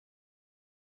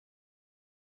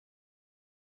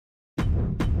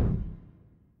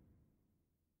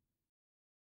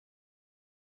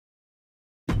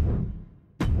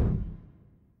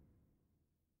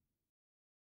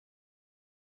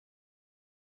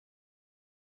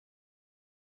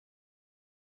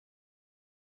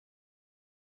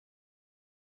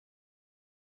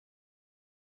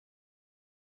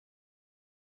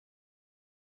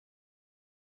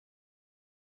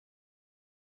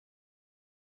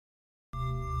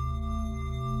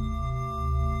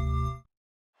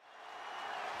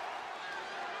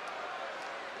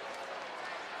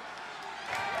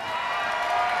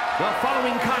The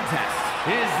following contest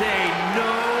is a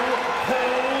no-holds-barred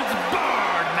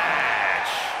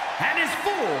match and is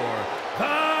for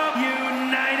the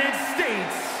United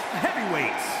States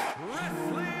Heavyweight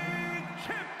Wrestling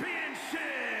Championship.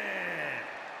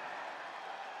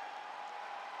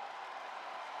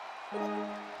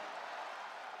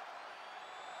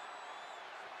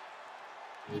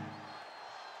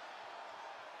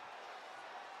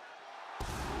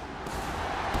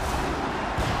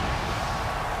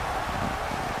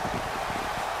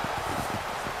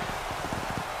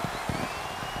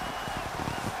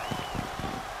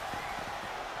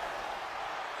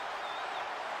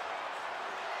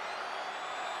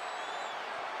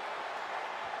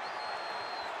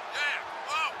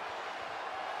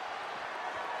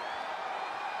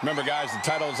 Remember, guys, the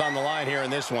title is on the line here in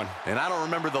this one. And I don't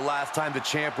remember the last time the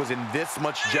champ was in this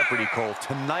much jeopardy, Cole.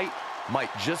 Tonight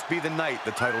might just be the night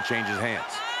the title changes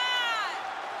hands.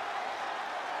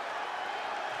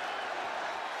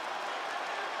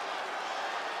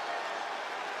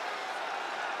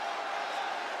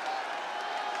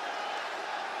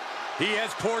 He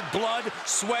has poured blood,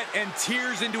 sweat, and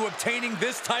tears into obtaining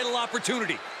this title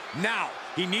opportunity. Now,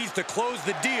 he needs to close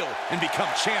the deal and become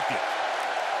champion.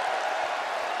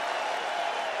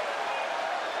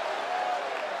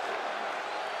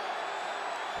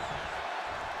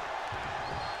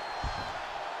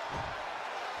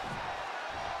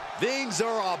 Things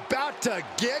are about to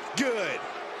get good.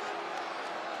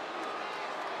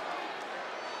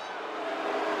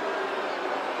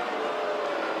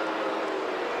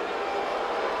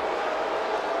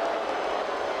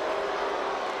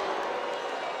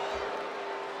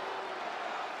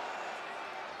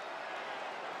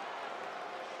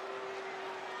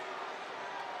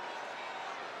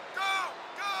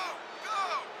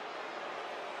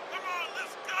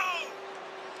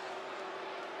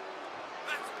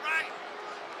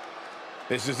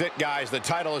 This is it, guys. The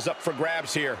title is up for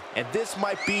grabs here. And this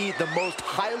might be the most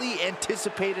highly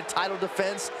anticipated title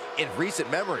defense in recent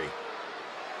memory.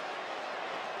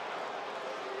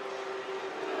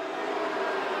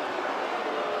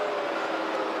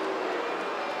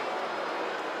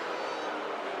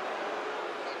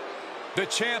 The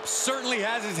champ certainly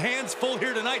has his hands full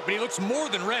here tonight, but he looks more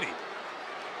than ready.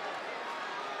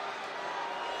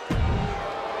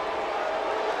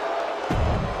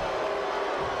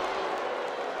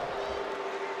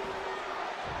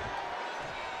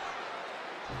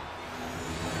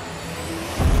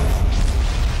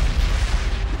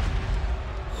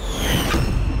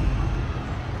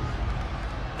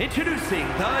 Introducing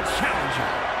the challenger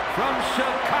from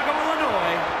Chicago,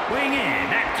 Illinois, weighing in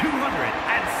at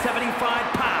 275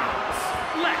 pounds,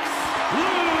 Lex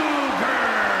Luger.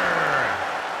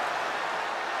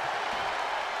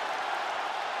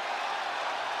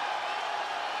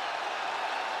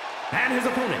 And his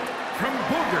opponent from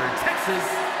Luger, Texas,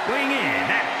 weighing in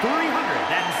at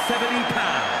 370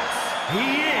 pounds.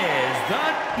 He is the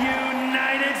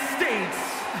United States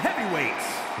Heavyweight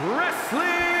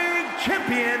Wrestling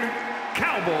Champion,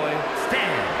 Cowboy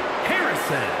Stan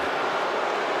Harrison.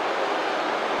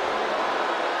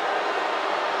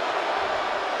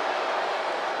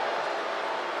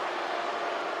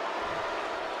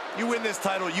 You win this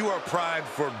title, you are primed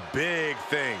for big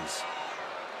things.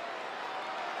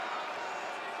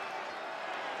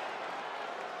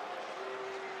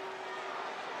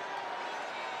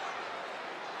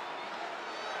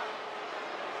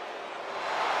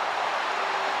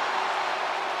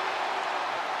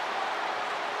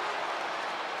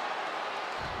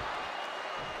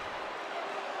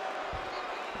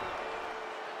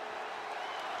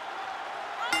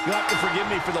 You'll have to forgive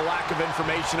me for the lack of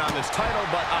information on this title,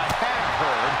 but I have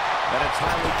heard that it's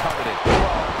highly coveted.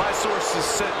 Well, my sources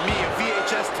sent me a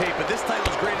VHS tape of this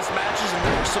title's greatest matches, and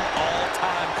there were some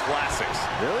all-time classics.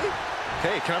 Really?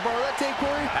 Hey, can I borrow that tape,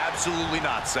 Corey? Absolutely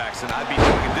not, Saxon. I'd be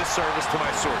doing a disservice to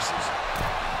my sources.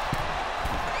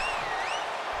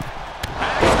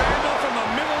 Handle from the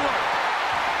middle rope.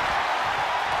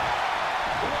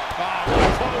 Oh, what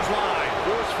a clothesline.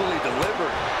 Forcefully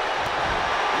delivered.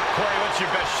 Corey, what's your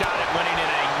best shot at winning in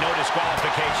a no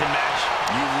disqualification match?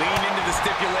 You lean into the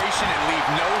stipulation and leave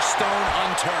no stone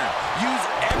unturned. Use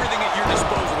everything at your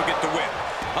disposal to get the win.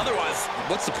 Otherwise,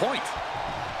 what's the point?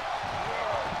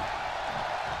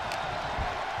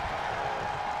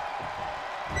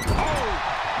 Oh!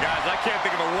 Guys, I can't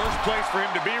think of a worse place for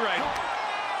him to be right now.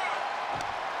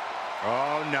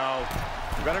 Oh, no.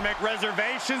 Better make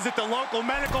reservations at the local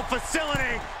medical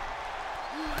facility.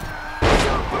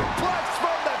 Superplex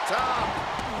from the top.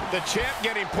 The champ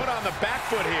getting put on the back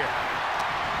foot here.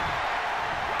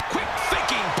 Quick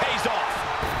thinking pays off.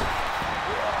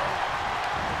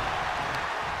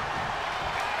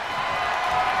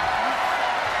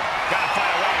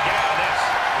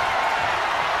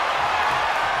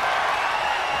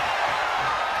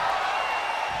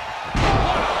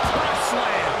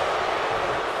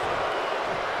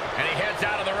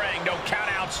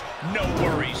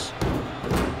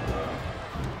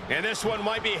 And this one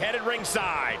might be headed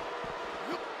ringside.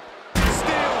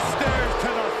 Steel stairs to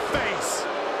the face.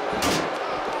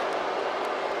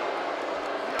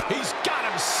 He's got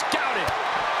him scouted.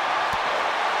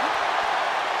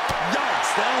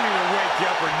 Yikes, that won't even wake you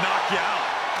up or knock you out.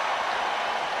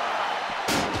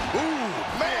 Ooh,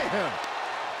 man.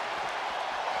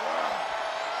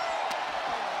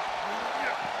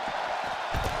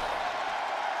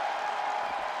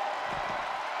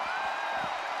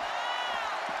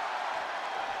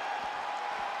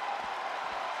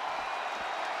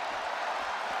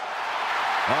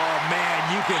 Oh,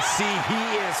 man, you can see he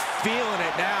is feeling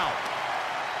it now.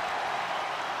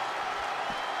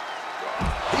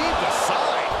 Heave the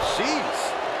side.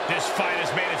 Jeez. This fight has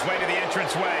made its way to the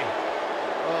entranceway.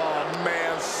 Oh,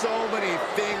 man, so many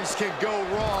things can go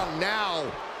wrong now.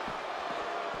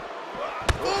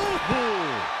 Ooh.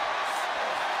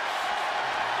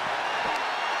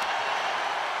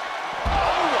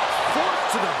 Oh, a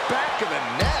force to the back of the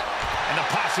neck. And the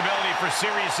possibility for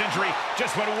serious injury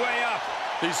just went way up.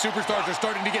 These superstars are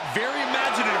starting to get very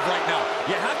imaginative right now.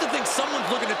 You have to think someone's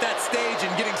looking at that stage and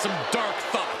getting some dark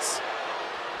thoughts.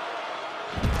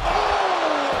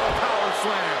 Oh, power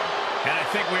slam. And I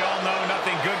think we all know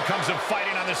nothing good comes of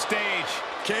fighting on the stage.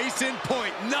 Case in point,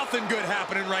 nothing good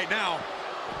happening right now.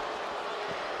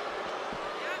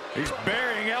 He's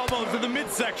burying elbows in the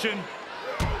midsection.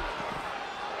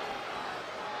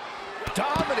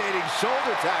 Dominating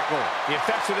shoulder tackle. The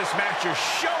effects of this match are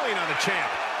showing on the champ.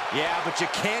 Yeah, but you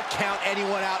can't count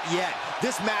anyone out yet.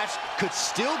 This match could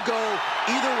still go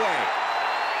either way.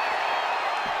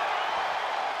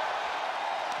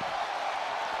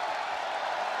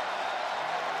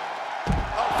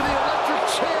 Up for the electric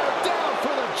chair, down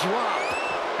for the drop.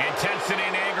 Intensity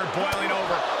and anger boiling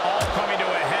over, all coming to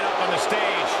a head up on the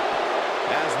stage.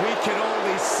 As we can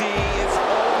only see, it's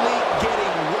only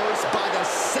getting worse by the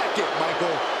second,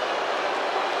 Michael.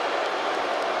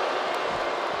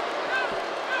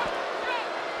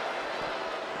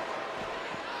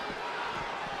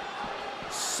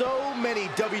 So many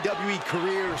WWE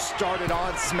careers started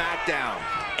on SmackDown.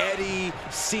 Eddie,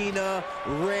 Cena,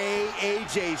 Ray,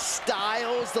 AJ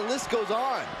Styles, the list goes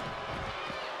on.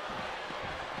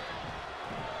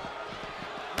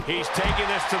 He's taking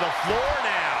this to the floor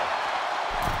now.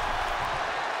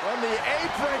 From the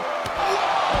apron.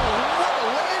 Whoa, what a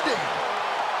landing.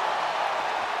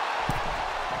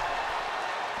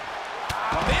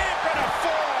 From the apron, a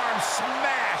forearm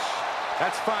smash.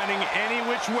 That's finding any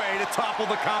which way to topple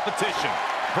the competition.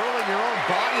 Hurling your own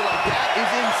body like that is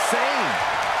insane.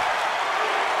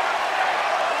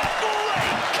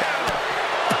 Great counter.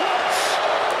 Push.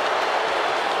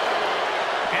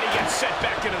 And he gets set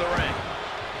back into the ring.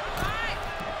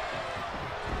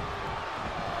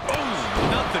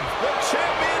 Nothing. The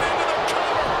champion into the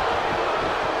cover.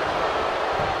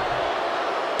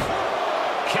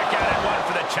 Kick out at one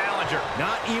for the challenger.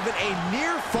 Not even a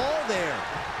near fall there.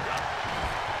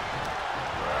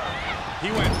 He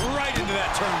went right into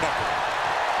that turnbuckle.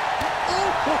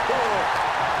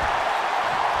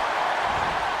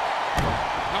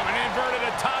 Oh, an inverted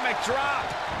atomic drop.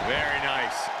 Very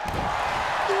nice.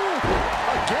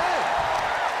 Again.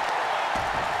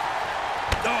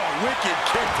 Oh, wicked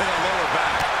kick to the lower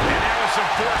back. And there was some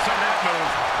force on that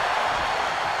move.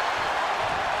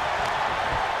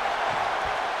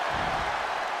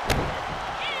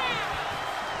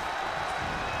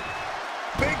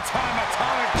 Big time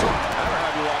atomic drop. That'll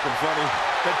have you walking funny.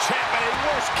 The champ in a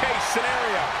worst case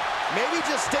scenario. Maybe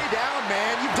just stay down,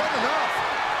 man. You've done enough.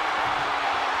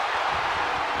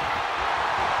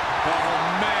 Oh,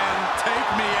 man, take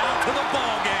me out to the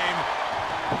ball game.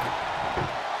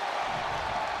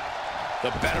 The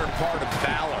better part of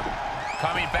valor.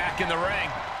 Coming back in the ring.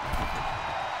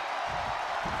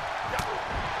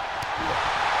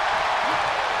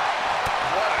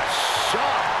 What a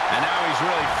shot. And now he's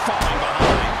really falling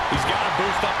behind. He's got to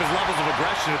boost up his levels of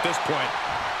aggression at this point.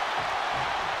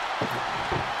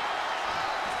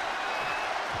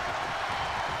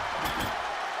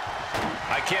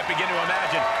 I can't begin to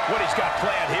imagine what he's got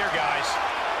planned here, guys.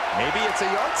 Maybe it's a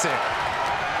yard sale.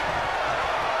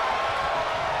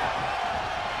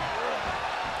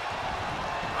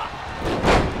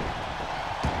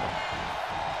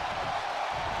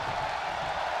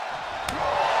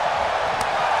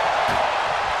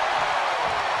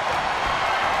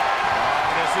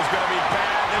 This is going to be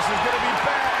bad. This is going to be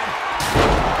bad.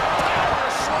 Power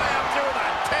slam through the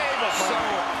table. So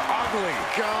ugly.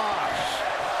 Gosh.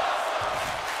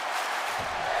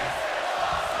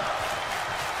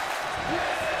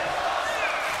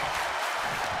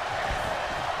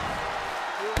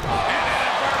 And an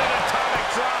inverted atomic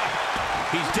drop.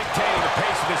 He's dictating the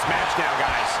pace of this this match now,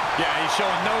 guys. Yeah, he's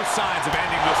showing no signs of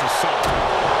ending this assault.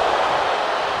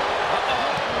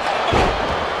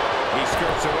 He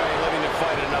skirts away, living to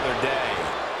fight another day.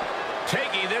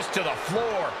 Taking this to the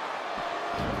floor.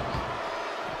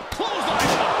 Clothesline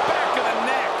to the back of the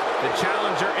neck. The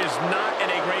challenger is not in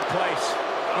a great place.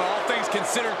 Well, all things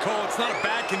considered, Cole, it's not a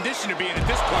bad condition to be in at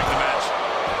this point in the match.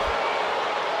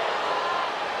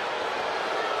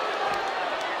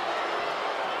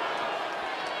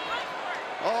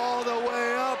 All the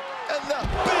way up, and the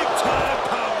big-time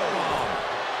powerbomb.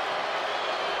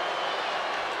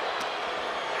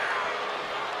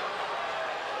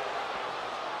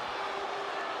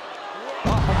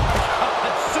 Oh, my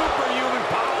God, superhuman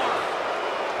power.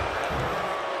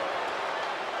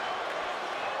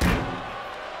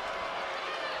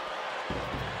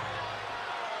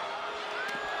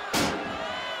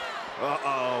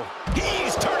 Uh-oh.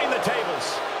 He's turning the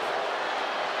tables.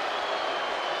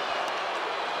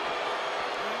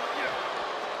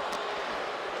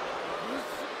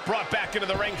 Brought back into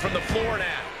the ring from the floor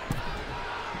now.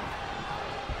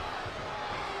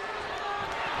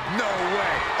 No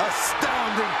way.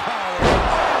 Astounding power.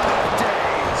 Oh,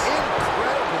 days.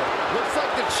 Incredible. Looks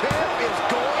like the champ is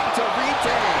going to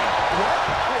retain.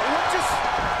 What just...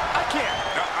 I can't.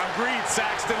 Agreed,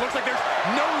 Saxton. Looks like there's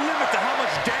no limit to how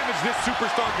much damage this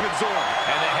superstar can absorb.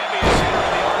 And the heaviest hitter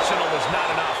in the arsenal was not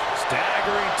enough.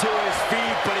 Staggering to his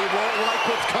feet, but he won't like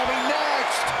what's coming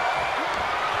next.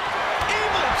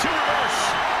 Able to reverse.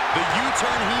 The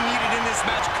U-turn he needed in this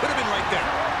match could have been right there.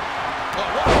 Oh,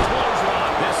 what a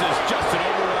clothesline. This is just an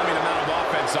overwhelming amount of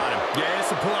offense on him. Yeah, he has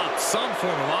to pull out some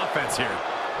form of offense here.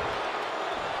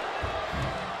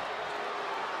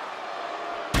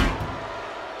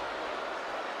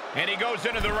 And he goes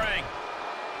into the ring.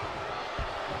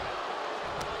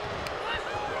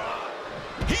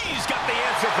 He's got the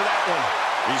answer for that one.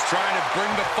 He's trying to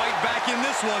bring the fight back in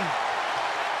this one.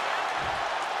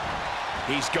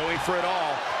 He's going for it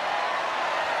all.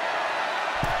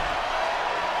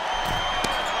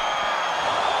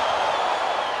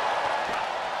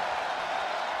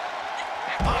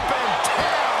 Up and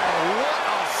down. What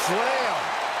a slam.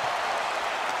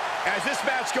 As this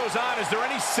match goes on, is there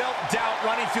any self-doubt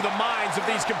running through the minds of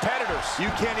these competitors?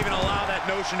 You can't even allow that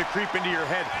notion to creep into your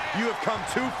head. You have come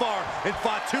too far and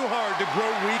fought too hard to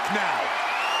grow weak now.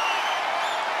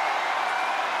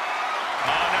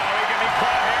 Oh, no, he can be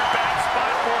caught here. Bad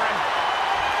spot for him.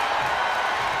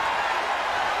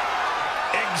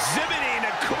 Exhibiting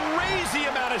a crazy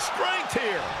amount of strength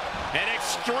here. An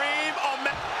extreme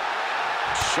amount.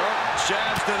 Sharp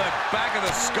jabs to the back of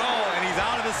the skull, and he's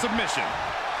out of the submission.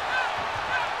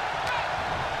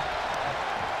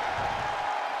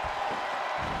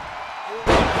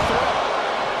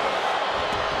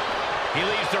 He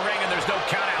leaves the ring, and there's no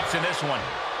countouts in this one.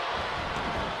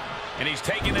 And he's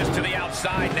taking this to the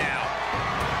outside now.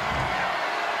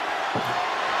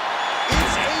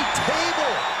 It's a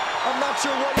table. I'm not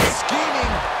sure what he's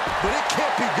scheming, but it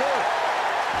can't be good.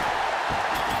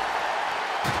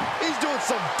 He's doing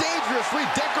some dangerous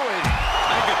redecorating.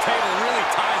 I think the table really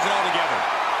ties it all together.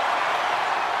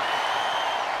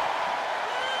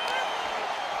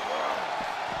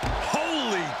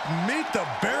 Holy, meet the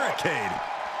barricade.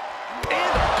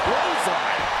 And a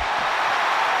clothesline.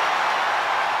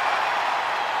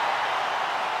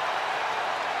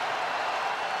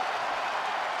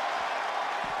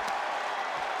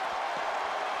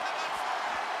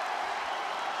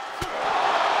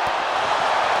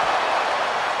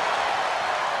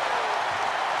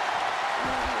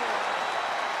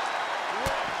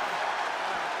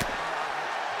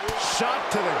 Shot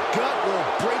to the gut will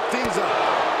break things up.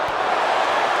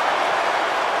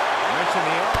 Mention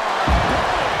the arm.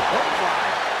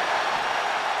 Clothesline.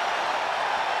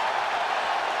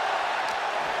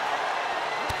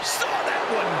 Saw that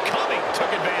one coming.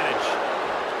 Took advantage.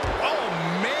 Oh,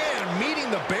 man, meeting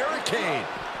the barricade.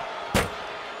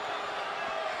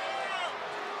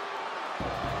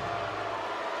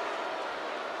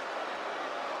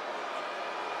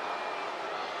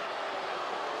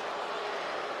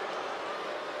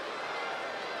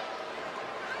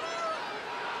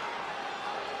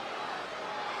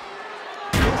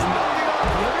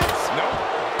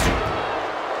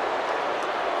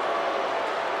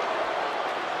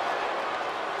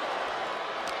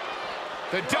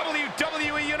 The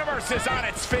WWE Universe is on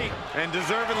its feet. And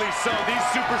deservedly so. These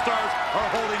superstars are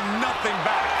holding nothing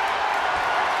back.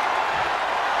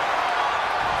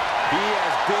 He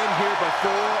has been here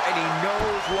before, and he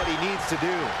knows what he needs to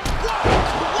do. What a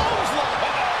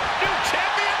clothesline! New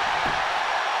champion!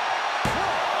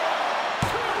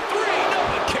 3, no,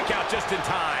 the kick out just in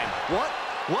time. What?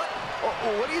 What? Oh,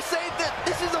 What do you say?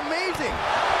 This is amazing.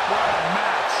 What a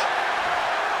match.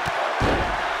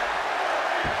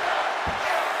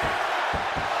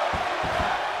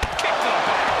 Kick to the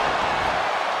back.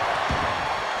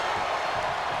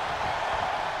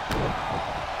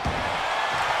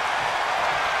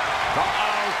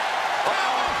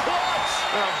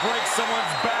 That'll break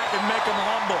someone's back and make him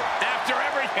humble. After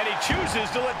everything, and he chooses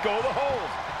to let go of the hold.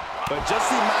 But just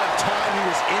the amount of time he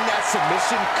was in that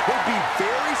submission could be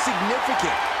very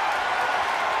significant.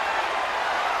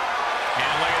 And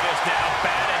look at this now.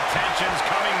 Bad intentions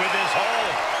coming with his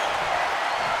hold.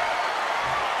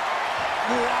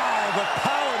 Wow, the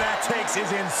power that takes is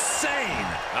insane.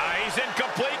 He's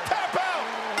incomplete. Tap out.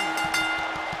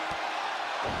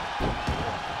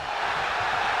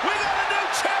 We got a new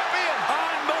champion.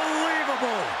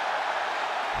 Unbelievable.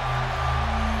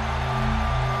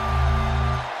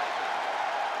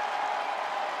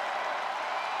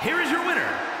 Here is your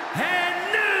winner, and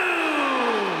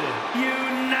new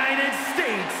United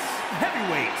States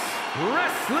Heavyweight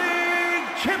Wrestling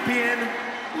Champion,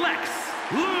 Lex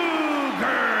Luger.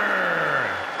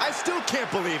 I still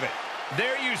can't believe it.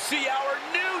 There you see our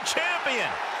new champion.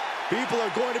 People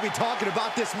are going to be talking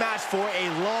about this match for a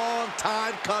long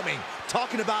time coming.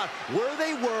 Talking about where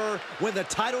they were when the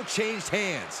title changed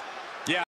hands.